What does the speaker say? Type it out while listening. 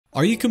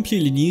Are you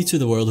completely new to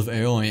the world of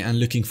AI and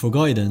looking for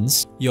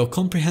guidance? Your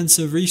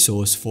comprehensive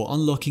resource for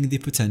unlocking the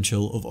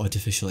potential of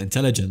artificial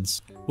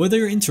intelligence. Whether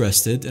you're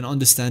interested in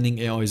understanding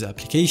AI's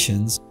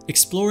applications,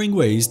 exploring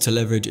ways to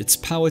leverage its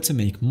power to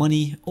make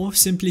money, or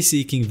simply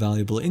seeking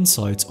valuable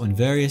insights on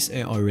various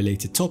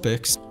AI-related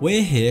topics,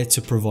 we're here to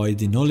provide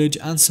the knowledge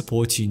and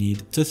support you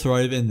need to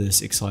thrive in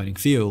this exciting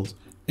field.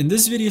 In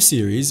this video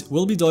series,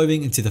 we'll be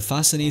diving into the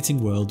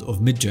fascinating world of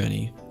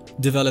Midjourney.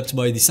 Developed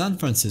by the San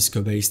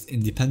Francisco-based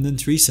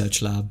independent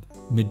research lab,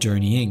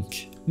 Midjourney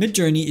Inc.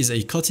 Midjourney is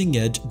a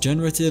cutting-edge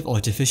generative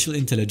artificial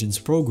intelligence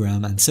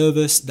program and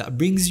service that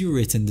brings you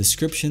written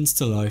descriptions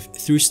to life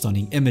through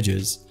stunning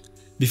images.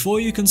 Before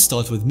you can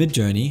start with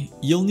Midjourney,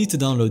 you'll need to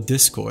download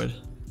Discord.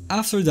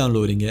 After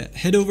downloading it,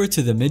 head over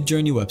to the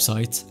Midjourney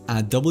website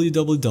at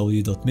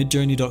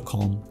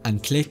www.midjourney.com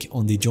and click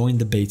on the Join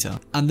the Beta,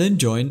 and then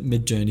join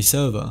Midjourney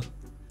server.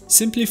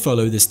 Simply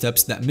follow the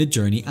steps that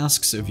Midjourney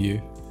asks of you.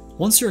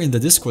 Once you're in the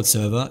Discord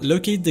server,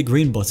 locate the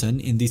green button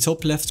in the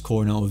top left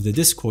corner of the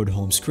Discord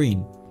home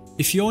screen.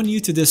 If you're new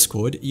to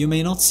Discord, you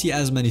may not see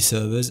as many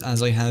servers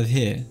as I have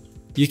here.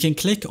 You can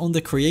click on the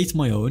Create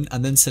My Own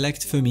and then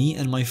select For Me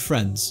and My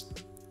Friends.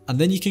 And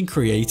then you can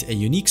create a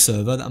unique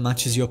server that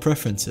matches your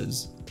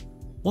preferences.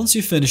 Once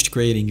you've finished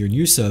creating your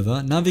new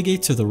server,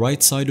 navigate to the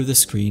right side of the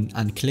screen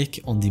and click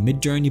on the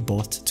Midjourney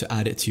bot to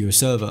add it to your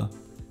server.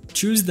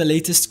 Choose the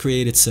latest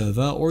created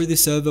server or the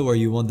server where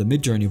you want the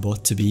Midjourney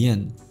bot to be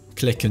in.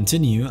 Click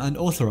Continue and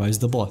authorize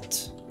the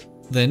bot.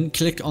 Then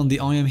click on the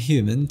I am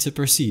human to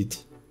proceed.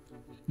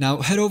 Now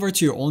head over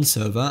to your own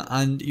server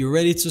and you're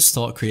ready to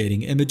start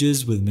creating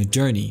images with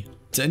Midjourney.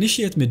 To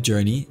initiate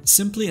Midjourney,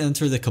 simply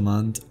enter the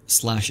command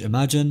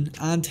 /imagine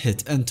and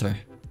hit enter.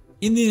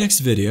 In the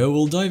next video,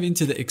 we'll dive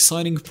into the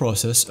exciting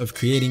process of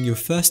creating your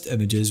first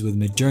images with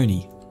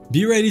Midjourney.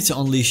 Be ready to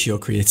unleash your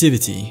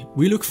creativity.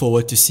 We look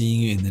forward to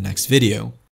seeing you in the next video.